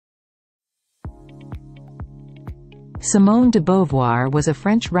Simone de Beauvoir was a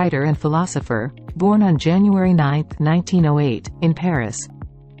French writer and philosopher, born on January 9, 1908, in Paris.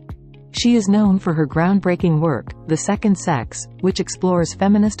 She is known for her groundbreaking work, The Second Sex, which explores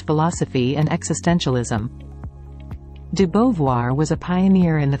feminist philosophy and existentialism. De Beauvoir was a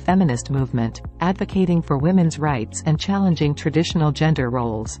pioneer in the feminist movement, advocating for women's rights and challenging traditional gender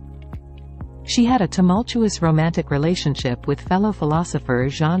roles. She had a tumultuous romantic relationship with fellow philosopher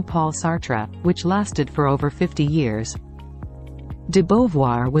Jean-Paul Sartre, which lasted for over 50 years. De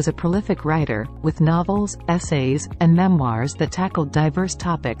Beauvoir was a prolific writer, with novels, essays, and memoirs that tackled diverse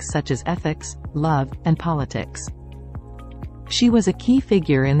topics such as ethics, love, and politics. She was a key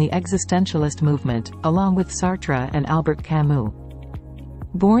figure in the existentialist movement, along with Sartre and Albert Camus.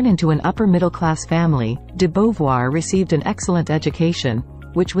 Born into an upper-middle-class family, de Beauvoir received an excellent education,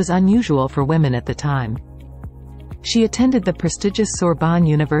 which was unusual for women at the time. She attended the prestigious Sorbonne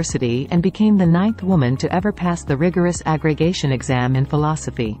University and became the 9th woman to ever pass the rigorous agrégation exam in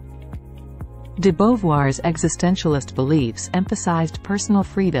philosophy. De Beauvoir's existentialist beliefs emphasized personal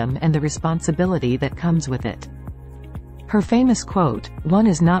freedom and the responsibility that comes with it. Her famous quote, "One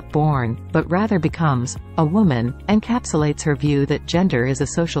is not born, but rather becomes, a woman," encapsulates her view that gender is a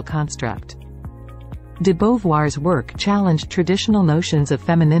social construct. De Beauvoir's work challenged traditional notions of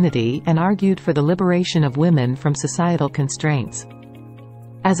femininity and argued for the liberation of women from societal constraints.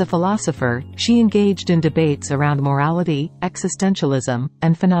 As a philosopher, she engaged in debates around morality, existentialism,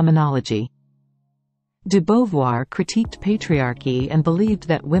 and phenomenology. De Beauvoir critiqued patriarchy and believed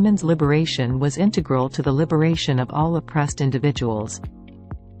that women's liberation was integral to the liberation of all oppressed individuals.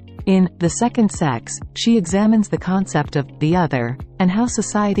 In The Second Sex, she examines the concept of the other, and how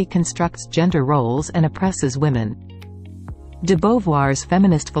society constructs gender roles and oppresses women. De Beauvoir's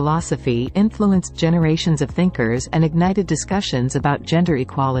feminist philosophy influenced generations of thinkers and ignited discussions about gender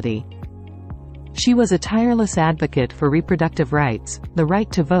equality. She was a tireless advocate for reproductive rights, the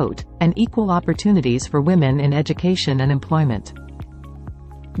right to vote, and equal opportunities for women in education and employment.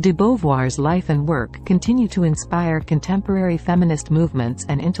 De Beauvoir's life and work continue to inspire contemporary feminist movements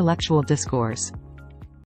and intellectual discourse.